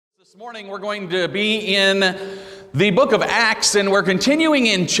This morning we're going to be in the book of Acts, and we're continuing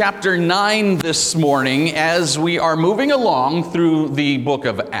in chapter 9 this morning as we are moving along through the book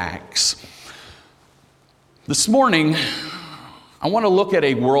of Acts. This morning, I want to look at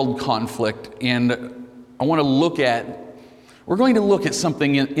a world conflict, and we're going to look at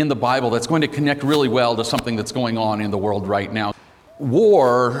something in the Bible that's going to connect really well to something that's going on in the world right now.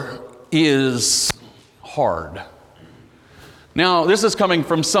 War is hard. Now, this is coming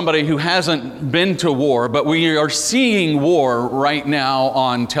from somebody who hasn't been to war, but we are seeing war right now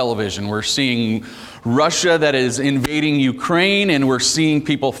on television. We're seeing Russia that is invading Ukraine, and we're seeing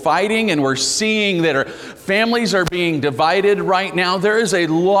people fighting, and we're seeing that our families are being divided right now. There is a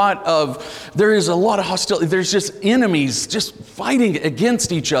lot of hostility. There's just enemies just fighting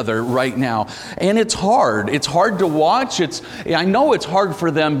against each other right now. And it's hard. It's hard to watch. I know it's hard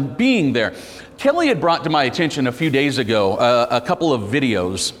for them being there. Kelly had brought to my attention a few days ago a couple of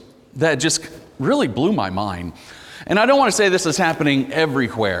videos that just really blew my mind. And I don't want to say this is happening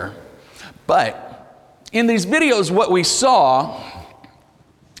everywhere, but in these videos what we saw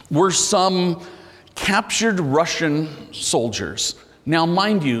were some captured Russian soldiers. Now,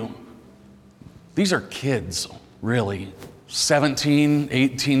 mind you, these are kids, really, 17,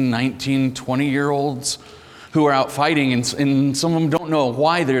 18, 19, 20-year-olds. Who are out fighting, and some of them don't know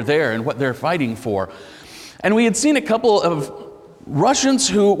why they're there and what they're fighting for. And we had seen a couple of Russians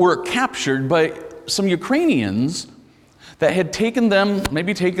who were captured by some Ukrainians that had taken them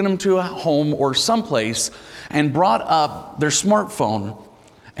to a home or someplace and brought up their smartphone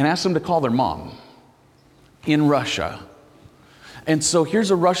and asked them to call their mom in Russia. And so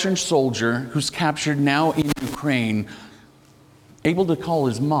here's a Russian soldier who's captured now in Ukraine, able to call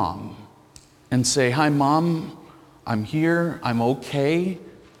his mom and say, "Hi, Mom, I'm here, I'm okay.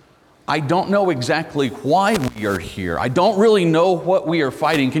 I don't know exactly why we are here. I don't really know what we are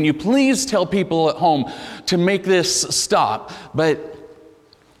fighting. Can you please tell people at home to make this stop? But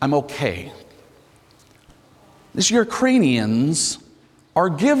I'm okay." These Ukrainians are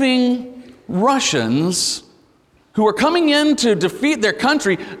giving Russians who are coming in to defeat their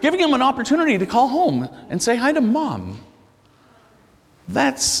country, giving them an opportunity to call home and say hi to Mom.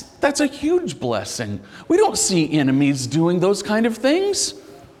 That's a huge blessing. We don't see enemies doing those kind of things.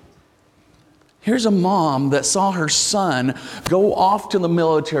 Here's a mom that saw her son go off to the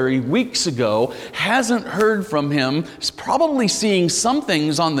military weeks ago, hasn't heard from him, is probably seeing some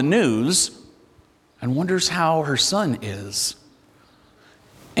things on the news, and wonders how her son is.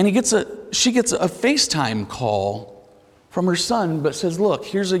 And she gets a FaceTime call from her son, but says, "Look,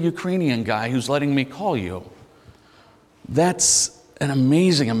 here's a Ukrainian guy who's letting me call you." That's an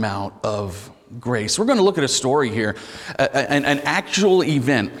amazing amount of grace. We're going to look at a story here, an actual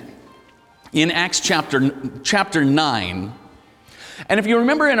event in Acts chapter 9. And if you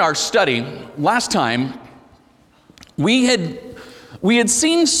remember in our study last time, we had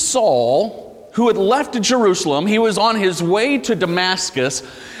seen Saul, who had left Jerusalem. He was on his way to Damascus,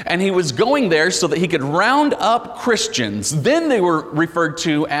 and he was going there so that he could round up Christians. Then they were referred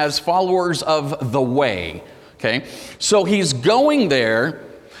to as followers of the way. Okay, so he's going there,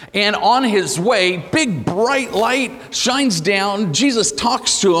 and on his way, big bright light shines down. Jesus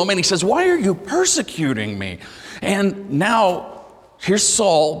talks to him, and he says, "Why are you persecuting me?" And now here's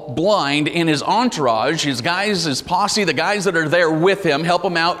Saul, blind, and his entourage, his guys, his posse, the guys that are there with him, help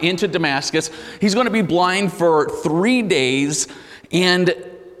him out into Damascus. He's going to be blind for 3 days, and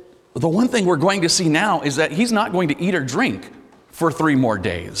the one thing we're going to see now is that he's not going to eat or drink for 3 more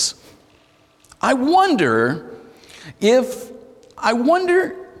days. I wonder if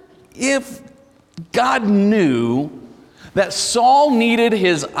God knew that Saul needed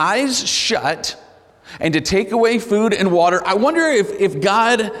his eyes shut and to take away food and water. I wonder if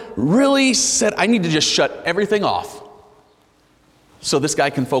God really said, "I need to just shut everything off so this guy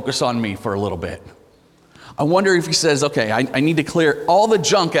can focus on me for a little bit." I wonder if he says, "Okay, I need to clear all the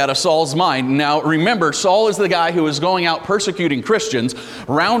junk out of Saul's mind." Now, remember, Saul is the guy who is going out persecuting Christians,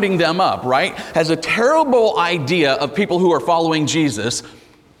 rounding them up, right? Has a terrible idea of people who are following Jesus.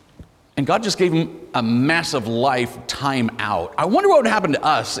 And God just gave him a massive life time out. I wonder what would happen to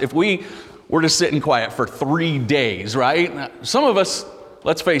us if we were to sit in quiet for 3 days, right? Some of us,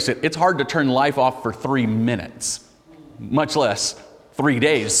 let's face it, it's hard to turn life off for 3 minutes, much less 3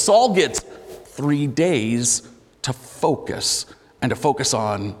 days. Saul gets 3 days to focus and to focus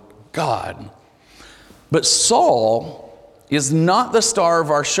on God. But Saul is not the star of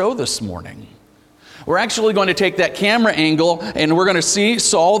our show this morning. We're actually going to take that camera angle, and we're going to see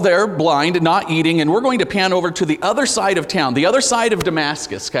Saul there, blind, not eating, and we're going to pan over to the other side of town, the other side of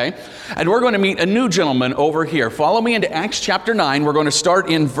Damascus, okay? And we're going to meet a new gentleman over here. Follow me into Acts chapter 9. We're going to start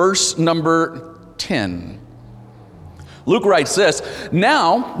in verse number 10. Luke writes this,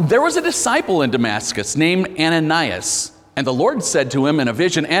 "Now there was a disciple in Damascus named Ananias, and the Lord said to him in a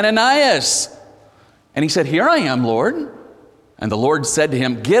vision, 'Ananias!' And he said, 'Here I am, Lord.' And the Lord said to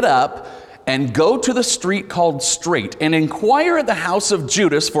him, 'Get up and go to the street called Straight, and inquire at the house of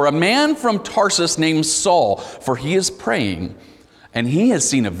Judas for a man from Tarsus named Saul, for he is praying. And he has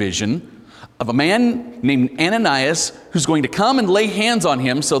seen a vision of a man named Ananias who's going to come and lay hands on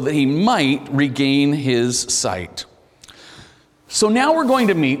him so that he might regain his sight.'" So now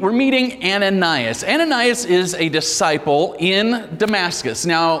we're meeting Ananias. Ananias is a disciple in Damascus.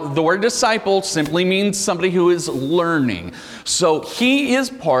 Now, the word disciple simply means somebody who is learning. So he is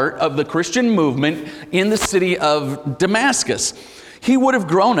part of the Christian movement in the city of Damascus. He would have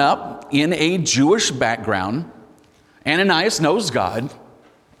grown up in a Jewish background. Ananias knows God.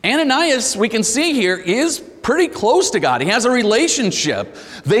 Ananias, we can see here, is pretty close to God. He has a relationship.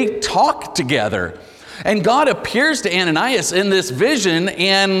 They talk together. And God appears to Ananias in this vision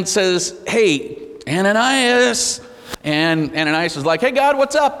and says, "Hey, Ananias." And Ananias is like, "Hey, God,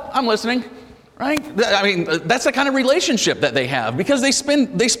 what's up? I'm listening." Right? I mean, that's the kind of relationship that they have because they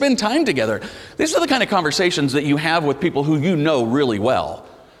spend time together. These are the kind of conversations that you have with people who you know really well.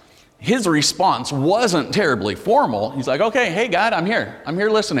 His response wasn't terribly formal. He's like, "Okay, hey, God, I'm here. I'm here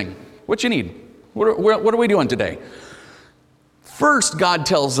listening. What you need? What are we doing today?" First, God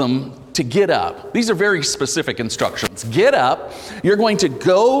tells them to get up. These are very specific instructions. Get up. You're going to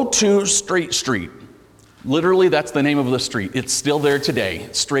go to Straight Street. Literally, that's the name of the street. It's still there today.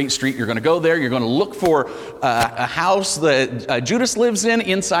 Straight Street. You're going to go there. You're going to look for a house that Judas lives in.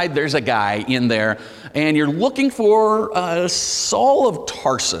 Inside, there's a guy in there. And you're looking for Saul of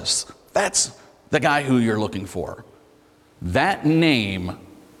Tarsus. That's the guy who you're looking for. That name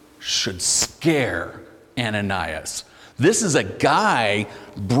should scare Ananias. This is a guy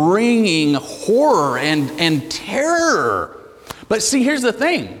bringing horror and terror. But see, here's the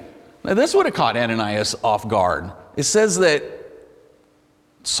thing. Now, this would have caught Ananias off guard. It says that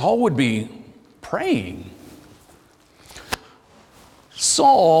Saul would be praying.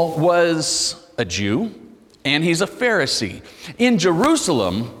 Saul was a Jew, and he's a Pharisee. In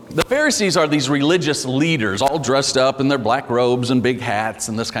Jerusalem, the Pharisees are these religious leaders, all dressed up in their black robes and big hats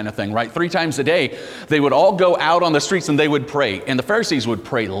and this kind of thing, right? 3 times a day, they would all go out on the streets and they would pray. And the Pharisees would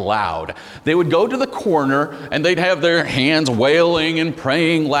pray loud. They would go to the corner and they'd have their hands wailing and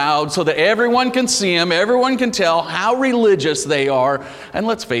praying loud so that everyone can see them, everyone can tell how religious they are. And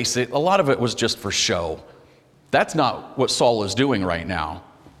let's face it, a lot of it was just for show. That's not what Saul is doing right now.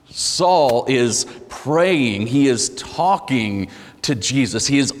 Saul is praying. He is talking to Jesus.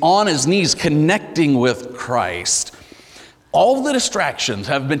 He is on his knees connecting with Christ. All the distractions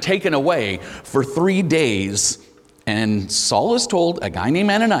have been taken away for 3 days. And Saul is told a guy named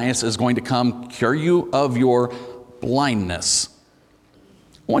Ananias is going to come cure you of your blindness.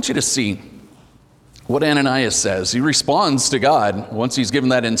 I want you to see what Ananias says. He responds to God once he's given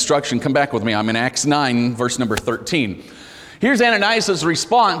that instruction. Come back with me. I'm in Acts 9, verse number 13. Here's Ananias'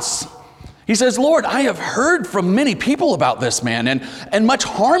 response. He says, "Lord, I have heard from many people about this man and much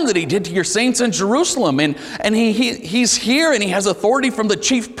harm that he did to your saints in Jerusalem. And he's here and he has authority from the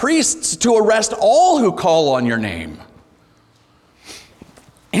chief priests to arrest all who call on your name."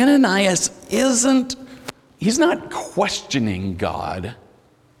 Ananias he's not questioning God.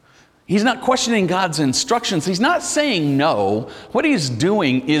 He's not questioning God's instructions. He's not saying no. What he's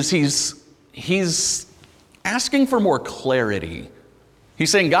doing is he's asking for more clarity. He's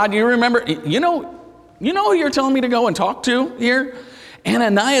saying, "God, do you remember, you know who you're telling me to go and talk to here?"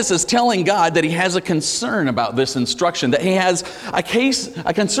 Ananias is telling God that he has a concern about this instruction, that he has a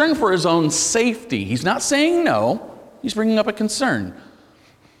concern for his own safety. He's not saying no. He's bringing up a concern.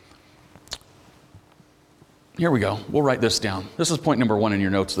 Here we go. We'll write this down. This is point number 1 in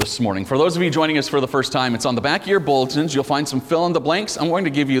your notes this morning. For those of you joining us for the first time, it's on the back of your bulletins. You'll find some fill in the blanks. I'm going to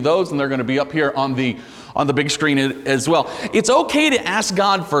give you those, and they're going to be up here on the big screen as well. It's okay to ask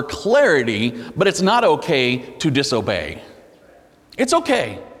God for clarity, but it's not okay to disobey. It's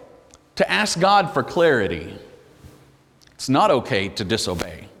okay to ask God for clarity. It's not okay to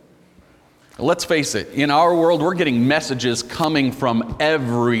disobey. Let's face it, in our world, we're getting messages coming from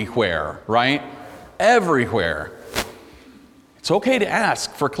everywhere, right? Everywhere. It's okay to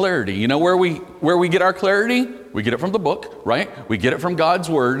ask for clarity. You know where we get our clarity? We get it from the book, right? We get it from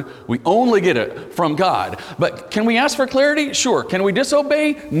God's word. We only get it from God. But can we ask for clarity? Sure. Can we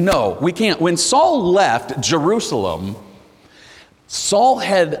disobey? No, we can't. When Saul left Jerusalem, Saul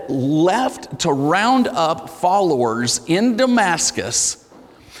had left to round up followers in Damascus,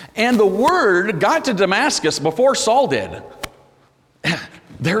 and the word got to Damascus before Saul did.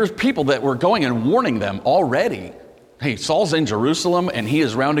 There's people that were going and warning them already. Hey, Saul's in Jerusalem, and he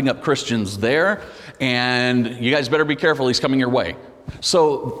is rounding up Christians there, and you guys better be careful, he's coming your way.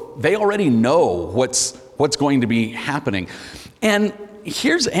 So they already know what's going to be happening. And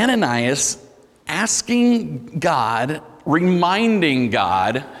here's Ananias asking God, reminding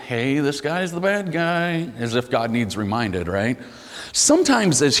God, hey, this guy's the bad guy, as if God needs reminded, right?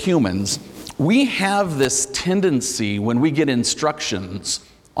 Sometimes as humans, we have this tendency when we get instructions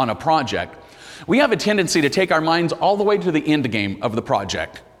on a project, we have a tendency to take our minds all the way to the end game of the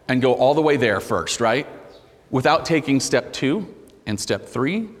project and go all the way there first, right? Without taking step 2 and step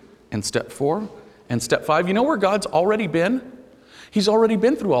 3 and step 4 and step 5. You know where God's already been? He's already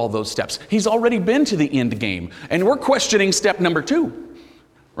been through all those steps. He's already been to the end game. And we're questioning step number 2,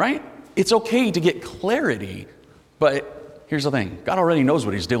 right? It's okay to get clarity, but here's the thing. God already knows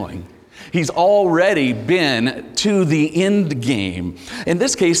what he's doing. He's already been to the end game. In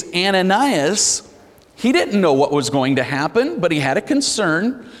this case, Ananias, he didn't know what was going to happen, but he had a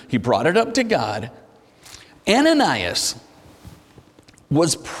concern. He brought it up to God. Ananias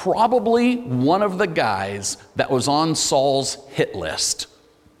was probably one of the guys that was on Saul's hit list.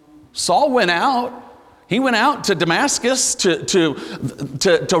 Saul went out. He went out to Damascus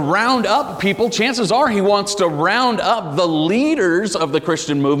to round up people. Chances are he wants to round up the leaders of the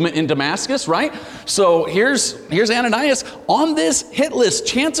Christian movement in Damascus, right? So here's Ananias on this hit list.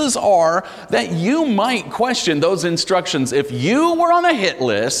 Chances are that you might question those instructions. If you were on a hit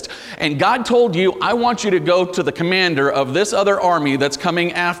list and God told you, I want you to go to the commander of this other army that's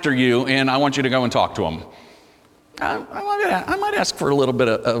coming after you, and I want you to go and talk to him. I might ask for a little bit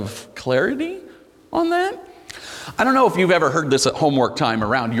of clarity on that. I don't know if you've ever heard this at homework time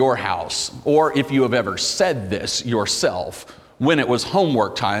around your house, or if you have ever said this yourself when it was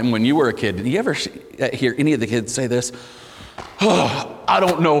homework time when you were a kid. Did you ever hear any of the kids say this? Oh, I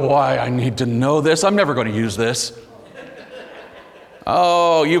don't know why I need to know this. I'm never going to use this.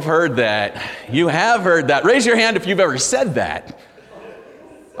 Oh, you've heard that. You have heard that. Raise your hand if you've ever said that.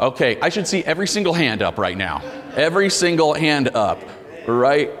 Okay, I should see every single hand up right now. Every single hand up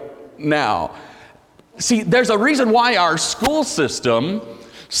right now. See, there's a reason why our school system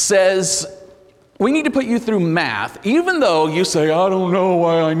says we need to put you through math, even though you say, I don't know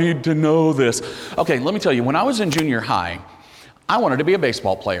why I need to know this. Okay, let me tell you, when I was in junior high, I wanted to be a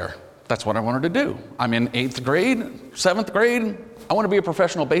baseball player. That's what I wanted to do. I'm in 8th grade, 7th grade. I want to be a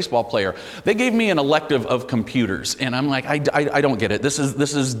professional baseball player. They gave me an elective of computers, and I'm like, I don't get it. This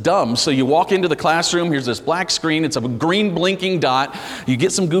is dumb. So you walk into the classroom, here's this black screen, it's a green blinking dot, you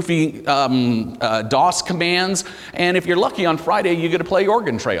get some goofy DOS commands, and if you're lucky on Friday, you get to play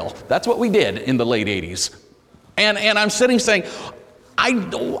Oregon Trail. That's what we did in the late 80s. And I'm sitting saying, I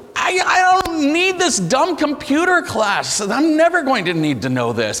don't need this dumb computer class. I'm never going to need to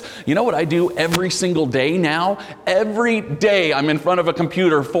know this. You know what I do every single day now? Every day I'm in front of a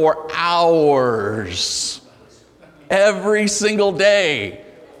computer for hours. Every single day.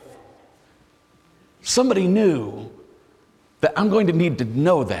 Somebody knew that I'm going to need to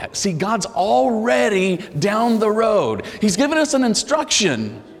know that. See, God's already down the road. He's given us an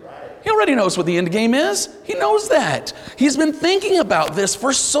instruction. He already knows what the end game is. He knows that. He's been thinking about this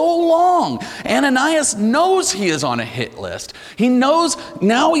for so long. Ananias knows he is on a hit list. He knows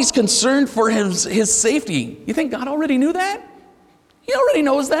now he's concerned for his safety. You think God already knew that? He already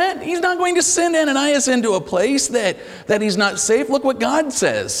knows that. He's not going to send Ananias into a place that he's not safe. Look what God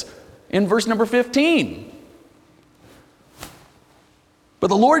says in verse number 15. But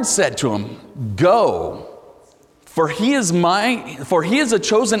the Lord said to him, go. For he is a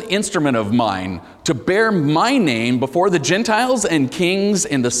chosen instrument of mine to bear my name before the Gentiles and kings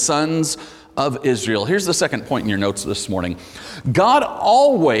and the sons of Israel. Here's the second point in your notes this morning. God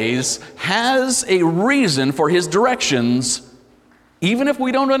always has a reason for his directions, even if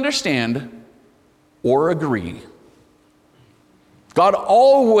we don't understand or agree. God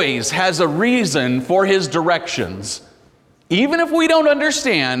always has a reason for his directions, even if we don't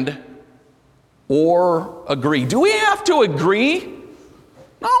understand or agree. Do we have to agree?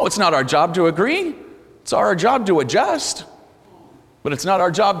 No, it's not our job to agree. It's our job to adjust, but it's not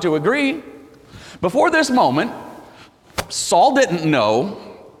our job to agree. Before this moment, Saul didn't know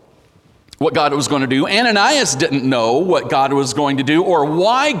what God was going to do. Ananias didn't know what God was going to do or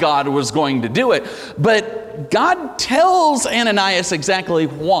why God was going to do it, but God tells Ananias exactly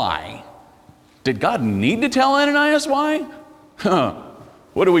why. Did God need to tell Ananias why?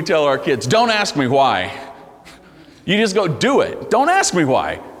 What do we tell our kids? Don't ask me why. You just go do it. Don't ask me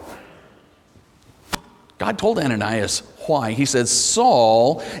why. God told Ananias why. He says,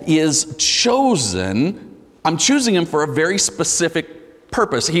 Saul is chosen. I'm choosing him for a very specific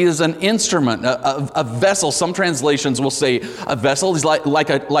purpose. He is an instrument, a vessel. Some translations will say a vessel. He's like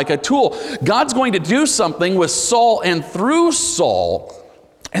a tool. God's going to do something with Saul and through Saul.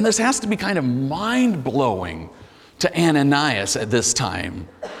 And this has to be kind of mind-blowing to Ananias at this time,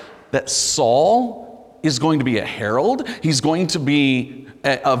 that Saul is going to be a herald. He's going to be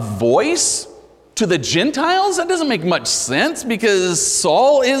a voice to the Gentiles. That doesn't make much sense because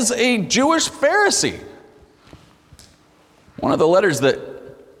Saul is a Jewish Pharisee. One of the letters that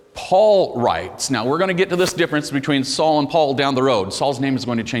Paul writes. Now, we're going to get to this difference between Saul and Paul down the road. Saul's name is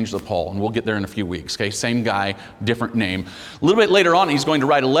going to change to Paul, and we'll get there in a few weeks, okay? Same guy, different name. A little bit later on, he's going to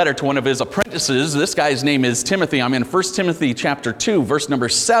write a letter to one of his apprentices. This guy's name is Timothy. I'm in 1 Timothy chapter 2, verse number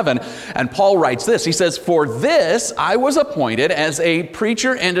 7, and Paul writes this. He says, "For this I was appointed as a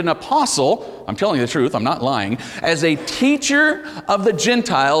preacher and an apostle," I'm telling you the truth, I'm not lying, "as a teacher of the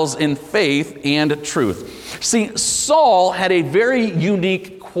Gentiles in faith and truth." See, Saul had a very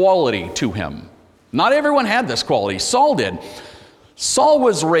unique quality to him. Not everyone had this quality. Saul did. Saul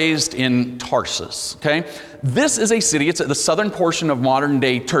was raised in Tarsus, okay? This is a city, it's at the southern portion of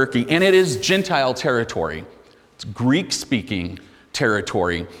modern-day Turkey, and it is Gentile territory. It's Greek-speaking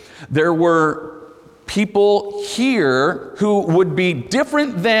territory. There were people here who would be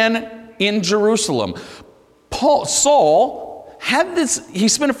different than in Jerusalem. Saul had this, he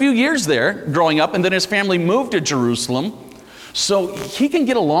spent a few years there growing up, and then his family moved to Jerusalem. So he can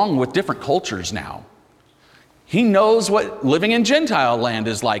get along with different cultures now. He knows what living in Gentile land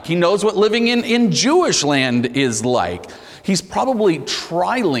is like. He knows what living in Jewish land is like. He's probably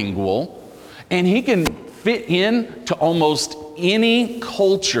trilingual, and he can fit in to almost any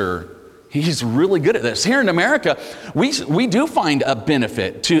culture. He's really good at this. Here in America, we do find a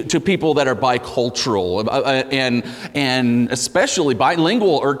benefit to people that are bicultural and especially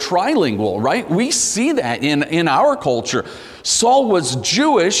bilingual or trilingual, right? We see that in our culture. Saul was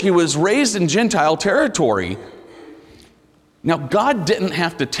Jewish. He was raised in Gentile territory. Now, God didn't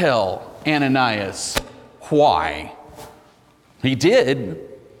have to tell Ananias why. He did,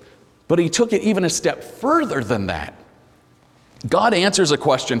 but he took it even a step further than that. God answers a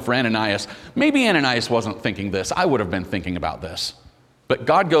question for Ananias. Maybe Ananias wasn't thinking this. I would have been thinking about this. But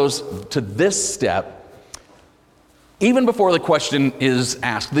God goes to this step even before the question is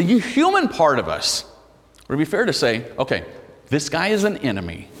asked. The human part of us, would it be fair to say, okay, this guy is an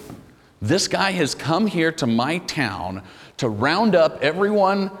enemy. This guy has come here to my town to round up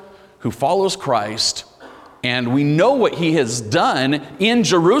everyone who follows Christ, and we know what he has done in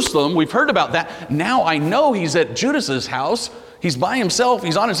Jerusalem. We've heard about that. Now I know he's at Judas's house. He's by himself.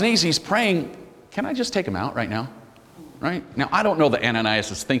 He's on his knees. He's praying. Can I just take him out right now? Right? Now, I don't know that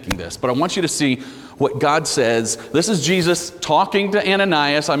Ananias is thinking this, but I want you to see what God says. This is Jesus talking to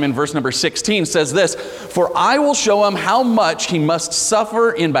Ananias. I'm in verse number 16. Says this, "For I will show him how much he must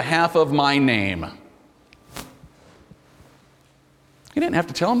suffer in behalf of my name." He didn't have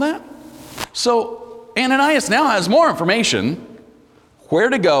to tell him that. So Ananias now has more information.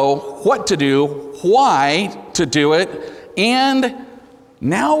 Where to go, what to do, why to do it. And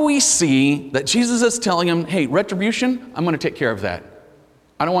now we see that Jesus is telling him, hey, retribution, I'm going to take care of that.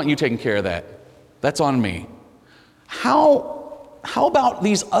 I don't want you taking care of that. That's on me. How about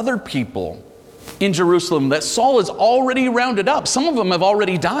these other people in Jerusalem that Saul has already rounded up? Some of them have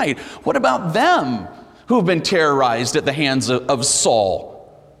already died. What about them who have been terrorized at the hands of Saul?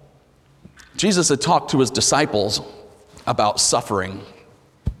 Jesus had talked to his disciples about suffering.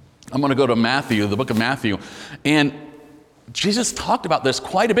 I'm going to go to Matthew, the book of Matthew, and Jesus talked about this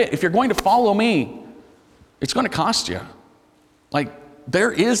quite a bit. If you're going to follow me, it's going to cost you. Like,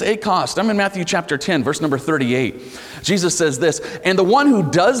 there is a cost. I'm in Matthew chapter 10, verse number 38. Jesus says this, "And the one who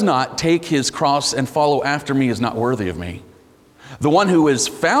does not take his cross and follow after me is not worthy of me. The one who has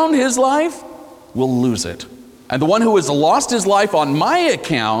found his life will lose it. And the one who has lost his life on my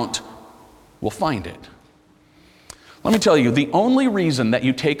account will find it." Let me tell you, the only reason that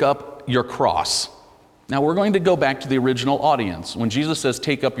you take up your cross. Now, we're going to go back to the original audience. When Jesus says,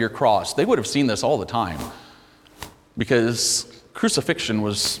 take up your cross, they would have seen this all the time because crucifixion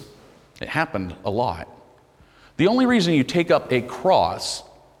it happened a lot. The only reason you take up a cross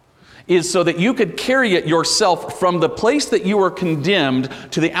is so that you could carry it yourself from the place that you were condemned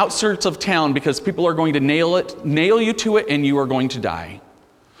to the outskirts of town, because people are going to nail you to it, and you are going to die.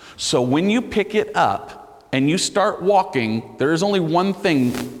 So when you pick it up and you start walking, there is only one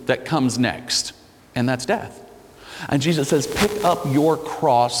thing that comes next, and that's death. And Jesus says, pick up your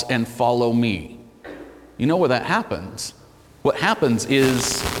cross and follow me. You know where that happens? What happens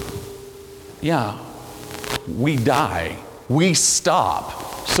is, we die. We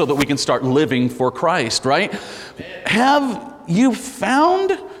stop so that we can start living for Christ, right? Have you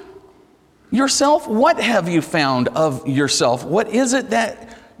found yourself? What have you found of yourself? What is it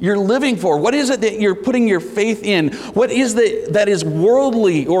that you're living for? What is it that you're putting your faith in? What is that is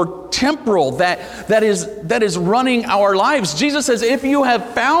worldly or temporal that is running our lives? Jesus says, if you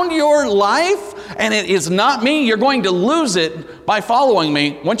have found your life and it is not me, you're going to lose it by following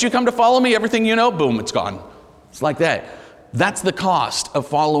me. Once you come to follow me, everything you know, boom, it's gone. It's like that. That's the cost of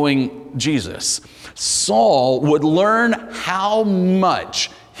following Jesus. Saul would learn how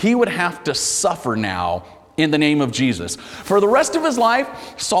much he would have to suffer now in the name of Jesus. For the rest of his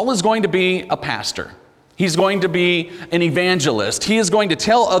life, Saul is going to be a pastor. He's going to be an evangelist. He is going to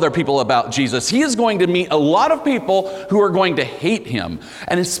tell other people about Jesus. He is going to meet a lot of people who are going to hate him.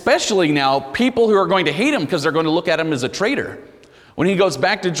 And especially now, people who are going to hate him because they're going to look at him as a traitor. When he goes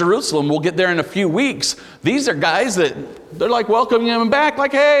back to Jerusalem, we'll get there in a few weeks. These are guys that they're like welcoming him back,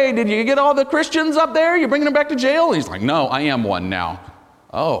 like, hey, did you get all the Christians up there? You're bringing them back to jail? And he's like, no, I am one now.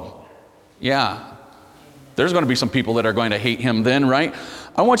 Oh, yeah. There's going to be some people that are going to hate him then, right?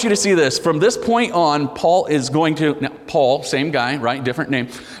 I want you to see this. From this point on, Paul is going to, now, Paul, same guy, right? Different name.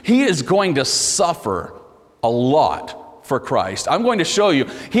 He is going to suffer a lot for Christ. I'm going to show you.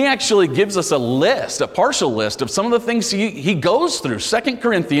 He actually gives us a list, a partial list of some of the things he goes through. 2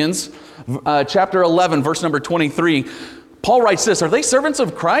 Corinthians chapter 11, verse number 23. Paul writes this, are they servants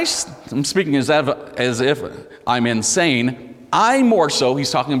of Christ? I'm speaking as if I'm insane. I more so,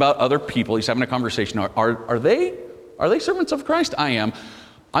 he's talking about other people. He's having a conversation. Are they servants of Christ? I am.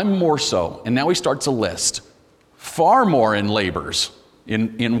 I'm more so. And now he starts a list. Far more in labors,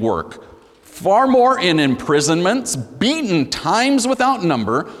 in work. Far more in imprisonments, beaten times without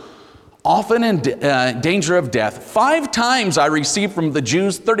number, often in danger of death. 5 times I received from the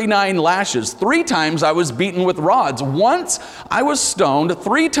Jews 39 lashes. 3 times I was beaten with rods. Once I was stoned.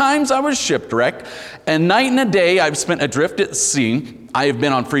 3 times I was shipwrecked. And night and a day I've spent adrift at sea. I have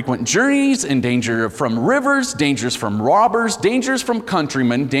been on frequent journeys, in danger from rivers, dangers from robbers, dangers from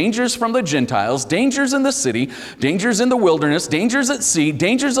countrymen, dangers from the Gentiles, dangers in the city, dangers in the wilderness, dangers at sea,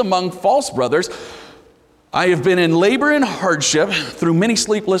 dangers among false brothers. I have been in labor and hardship, through many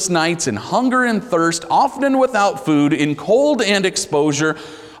sleepless nights, in hunger and thirst, often without food, in cold and exposure.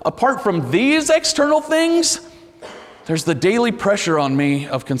 Apart from these external things, there's the daily pressure on me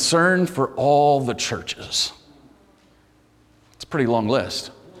of concern for all the churches. It's a pretty long list.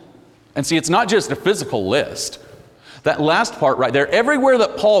 And see, it's not just a physical list. That last part right there, everywhere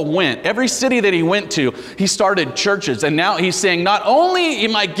that Paul went, every city that he went to, he started churches. And now he's saying, not only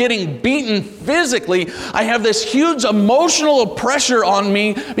am I getting beaten physically, I have this huge emotional pressure on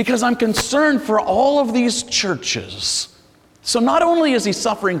me because I'm concerned for all of these churches. So not only is he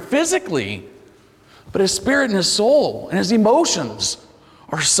suffering physically, but his spirit and his soul and his emotions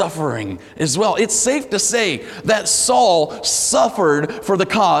are suffering as well. It's safe to say that Saul suffered for the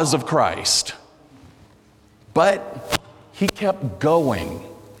cause of Christ. But he kept going.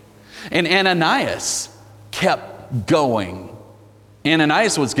 And Ananias kept going.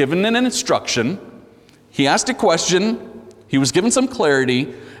 Ananias was given an instruction. He asked a question. He was given some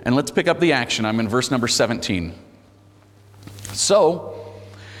clarity. And let's pick up the action. I'm in verse number 17. So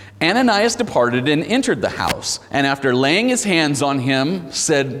Ananias departed and entered the house, and after laying his hands on him,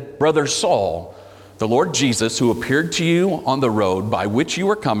 said, Brother Saul, the Lord Jesus, who appeared to you on the road by which you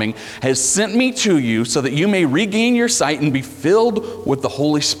were coming, has sent me to you so that you may regain your sight and be filled with the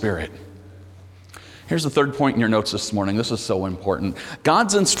Holy Spirit. Here's the third point in your notes this morning. This is so important.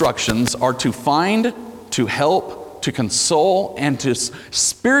 God's instructions are to find, to help, to console, and to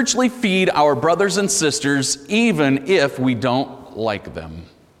spiritually feed our brothers and sisters, even if we don't like them.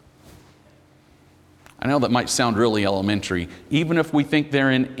 I know that might sound really elementary. Even if we think they're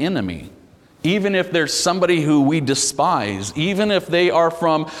an enemy, even if there's somebody who we despise, even if they are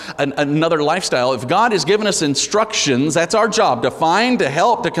from another lifestyle, if God has given us instructions, that's our job, to find, to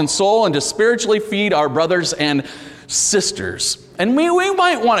help, to console, and to spiritually feed our brothers and sisters. And we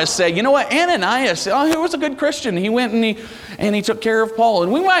might want to say, you know what, Ananias, he was a good Christian. He went and he took care of Paul.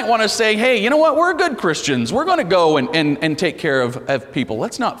 And we might want to say, hey, you know what, we're good Christians. We're going to go and take care of people.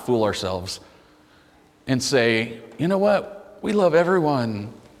 Let's not fool ourselves and say, you know what, we love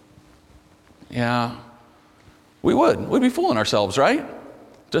everyone. Yeah, we would. We'd be fooling ourselves, right?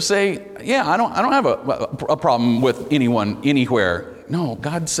 To say, yeah, I don't have a problem with anyone, anywhere. No,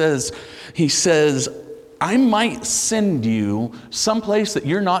 God says, he says, I might send you someplace that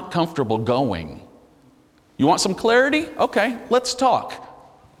you're not comfortable going. You want some clarity? Okay, let's talk.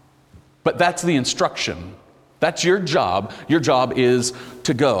 But that's the instruction. That's your job. Your job is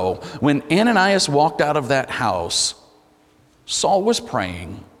to go. When Ananias walked out of that house, Saul was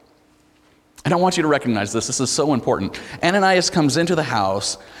praying. And I want you to recognize this. This is so important. Ananias comes into the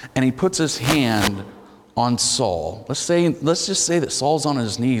house and he puts his hand on Saul. Let's just say that Saul's on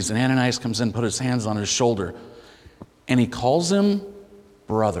his knees and Ananias comes in, put his hands on his shoulder, and he calls him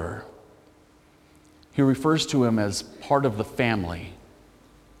brother. He refers to him as part of the family,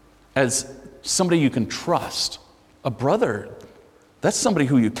 as somebody you can trust. A brother, that's somebody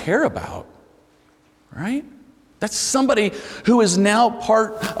who you care about, right? That's somebody who is now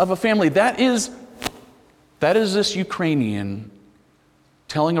part of a family. That is this Ukrainian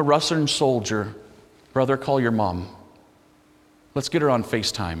telling a Russian soldier, brother, call your mom. Let's get her on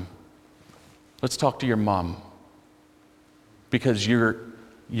FaceTime. Let's talk to your mom because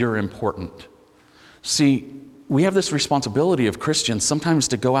you're important. See, we have this responsibility of Christians sometimes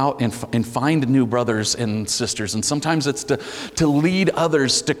to go out and find new brothers and sisters, and sometimes it's to lead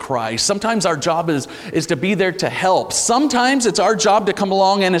others to Christ. Sometimes our job is to be there to help. Sometimes it's our job to come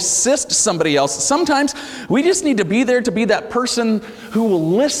along and assist somebody else. Sometimes we just need to be there to be that person who will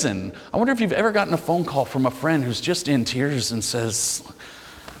listen. I wonder if you've ever gotten a phone call from a friend who's just in tears and says,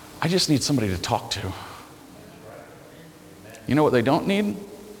 I just need somebody to talk to. You know what they don't need?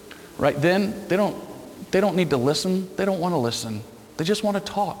 Right then, they don't need to listen. They don't want to listen. They just want to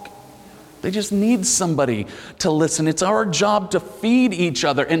talk. They just need somebody to listen. It's our job to feed each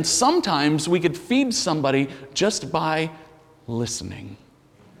other. And sometimes we could feed somebody just by listening.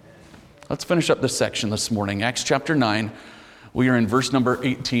 Let's finish up this section this morning. Acts chapter 9. We are in verse number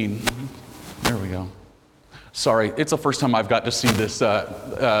 18. There we go. Sorry, it's the first time I've got to see this.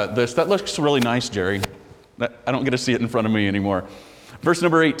 That looks really nice, Jerry. I don't get to see it in front of me anymore. Verse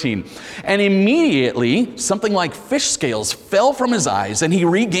number 18, and immediately something like fish scales fell from his eyes, and he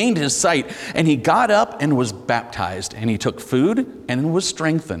regained his sight, and he got up and was baptized, and he took food and was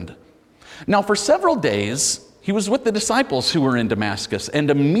strengthened. Now for several days he was with the disciples who were in Damascus, and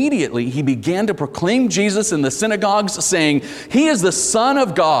immediately he began to proclaim Jesus in the synagogues, saying, he is the Son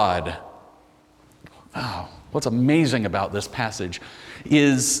of God. Oh, what's amazing about this passage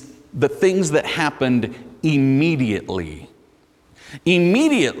is the things that happened immediately.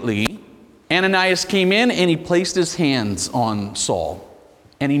 Immediately, Ananias came in and he placed his hands on Saul.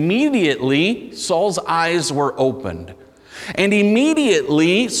 And immediately, Saul's eyes were opened. And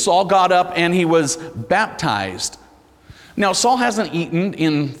immediately, Saul got up and he was baptized. Now, Saul hasn't eaten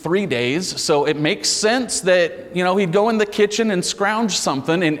in 3 days, so it makes sense that, he'd go in the kitchen and scrounge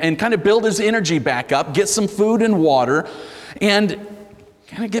something and kind of build his energy back up, get some food and water, and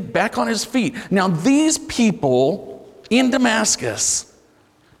kind of get back on his feet. Now, these people in Damascus,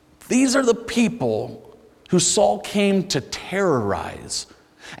 these are the people who Saul came to terrorize.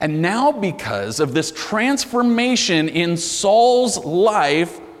 And now because of this transformation in Saul's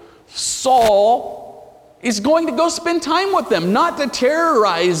life, Saul is going to go spend time with them, not to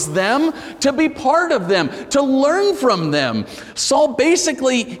terrorize them, to be part of them, to learn from them. Saul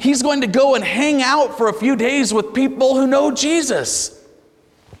basically, he's going to go and hang out for a few days with people who know Jesus.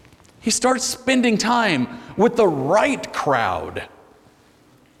 He starts spending time with the right crowd.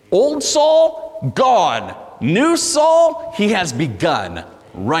 Old Saul, gone. New Saul, he has begun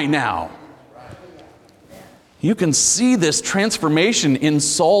right now. You can see this transformation in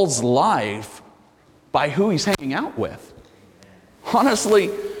Saul's life by who he's hanging out with. Honestly,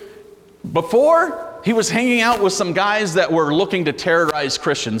 before, he was hanging out with some guys that were looking to terrorize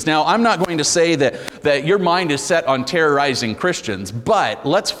Christians. Now, I'm not going to say that your mind is set on terrorizing Christians, but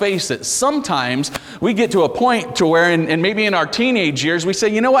let's face it, sometimes we get to a point to where, and maybe in our teenage years, we say,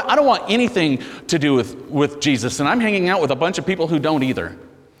 you know what, I don't want anything to do with Jesus, and I'm hanging out with a bunch of people who don't either,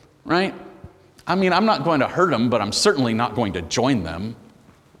 right? I mean, I'm not going to hurt them, but I'm certainly not going to join them.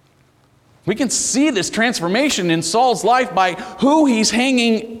 We can see this transformation in Saul's life by who he's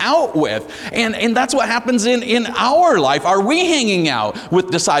hanging out with. And that's what happens in our life. Are we hanging out with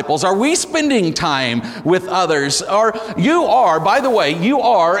disciples? Are we spending time with others? You are, by the way, you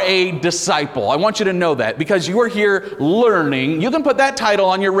are a disciple. I want you to know that because you are here learning. You can put that title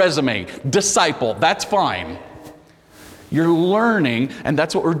on your resume, disciple. That's fine. You're learning, and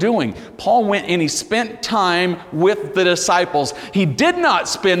that's what we're doing. Paul went and he spent time with the disciples. He did not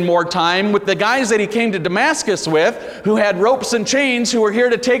spend more time with the guys that he came to Damascus with, who had ropes and chains, who were here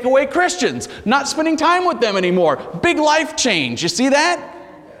to take away Christians. Not spending time with them anymore. Big life change. You see that?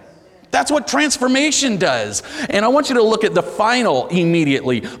 That's what transformation does. And I want you to look at the final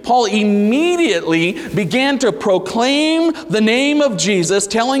immediately. Paul immediately began to proclaim the name of Jesus,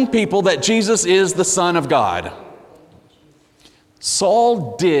 telling people that Jesus is the Son of God.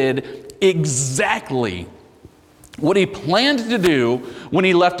 Saul did exactly what he planned to do when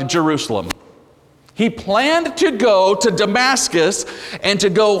he left Jerusalem. He planned to go to Damascus and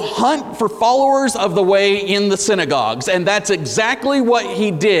to go hunt for followers of the way in the synagogues. And that's exactly what he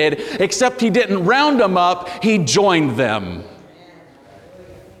did, except he didn't round them up, he joined them.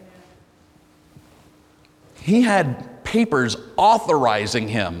 He had papers authorizing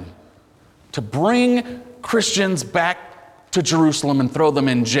him to bring Christians back to Jerusalem and throw them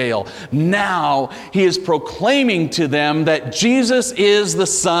in jail. Now he is proclaiming to them that Jesus is the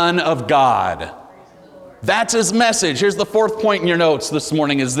Son of God. That's his message. Here's the fourth point in your notes this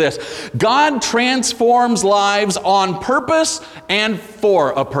morning is this. God transforms lives on purpose and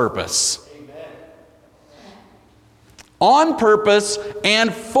for a purpose. Amen. On purpose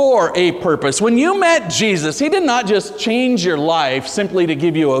and for a purpose. When you met Jesus, he did not just change your life simply to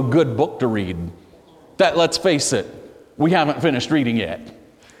give you a good book to read. That, let's face it, we haven't finished reading yet.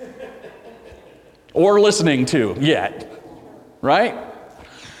 Or listening to yet. Right?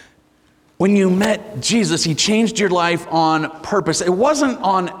 When you met Jesus, he changed your life on purpose. It wasn't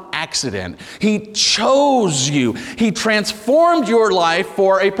on accident. He chose you. He transformed your life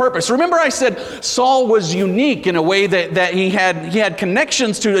for a purpose. Remember I said Saul was unique in a way that he had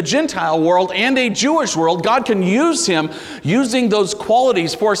connections to the Gentile world and a Jewish world. God can use him using those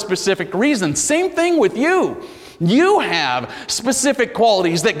qualities for specific reasons. Same thing with you. You have specific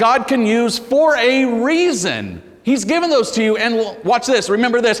qualities that God can use for a reason. He's given those to you, and watch this,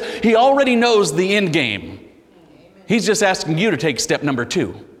 remember this, he already knows the end game. He's just asking you to take step number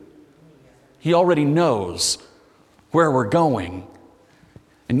 2. He already knows where we're going.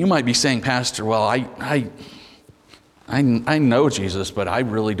 And you might be saying, Pastor, well, I know Jesus, but I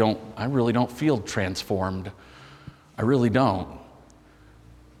really don't feel transformed. I really don't.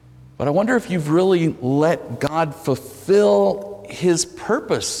 But I wonder if you've really let God fulfill his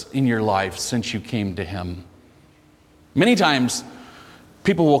purpose in your life since you came to him. Many times,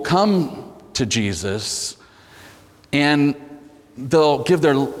 people will come to Jesus and they'll give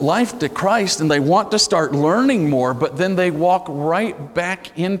their life to Christ and they want to start learning more, but then they walk right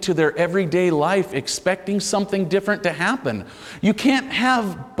back into their everyday life expecting something different to happen. You can't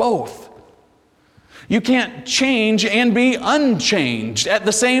have both. You can't change and be unchanged at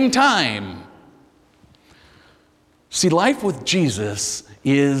the same time. See, life with Jesus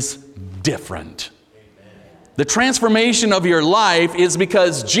is different. The transformation of your life is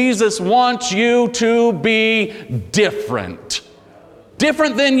because Jesus wants you to be different.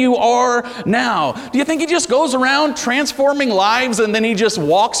 Different than you are now. Do you think he just goes around transforming lives and then he just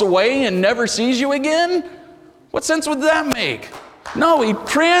walks away and never sees you again? What sense would that make? No, he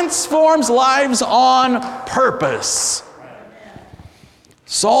transforms lives on purpose.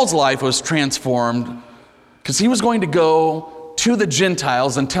 Saul's life was transformed because he was going to go to the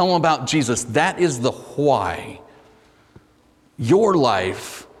Gentiles and tell them about Jesus. That is the why. Your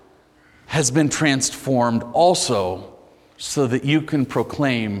life has been transformed also so that you can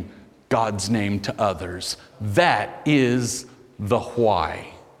proclaim God's name to others. That is the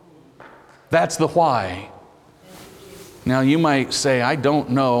why. That's the why. Now you might say, I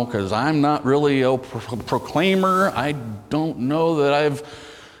don't know because I'm not really a proclaimer. I don't know that I've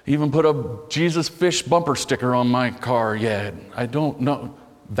even put a Jesus fish bumper sticker on my car yet. I don't know.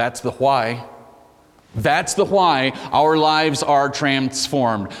 That's the why. That's the why our lives are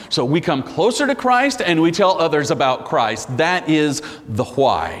transformed. So we come closer to Christ and we tell others about Christ. That is the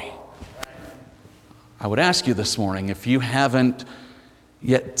why. I would ask you this morning, if you haven't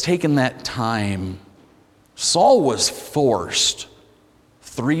yet taken that time, Saul was forced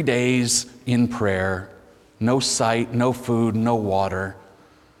 3 days in prayer, no sight, no food, no water.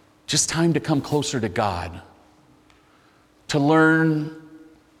 Just time to come closer to God, to learn,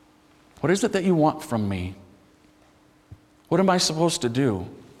 what is it that you want from me? What am I supposed to do?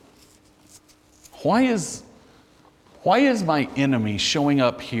 Why is my enemy showing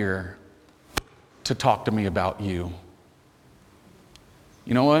up here to talk to me about you?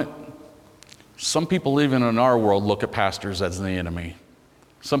 You know what? Some people even in our world look at pastors as the enemy.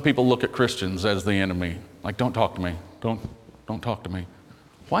 Some people look at Christians as the enemy. Like, don't talk to me. Don't talk to me.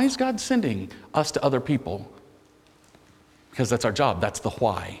 Why is God sending us to other people? Because that's our job. That's the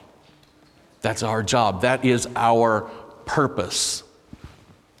why. That's our job. That is our purpose.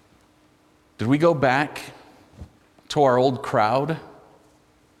 Did we go back to our old crowd?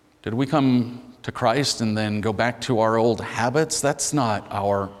 Did we come to Christ and then go back to our old habits? That's not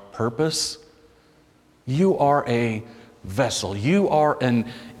our purpose. You are a vessel. You are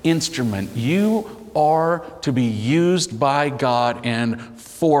an instrument. You are to be used by God and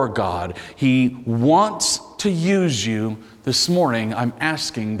for God. He wants to use you. This morning, I'm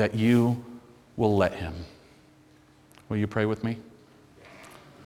asking that you will let him. Will you pray with me?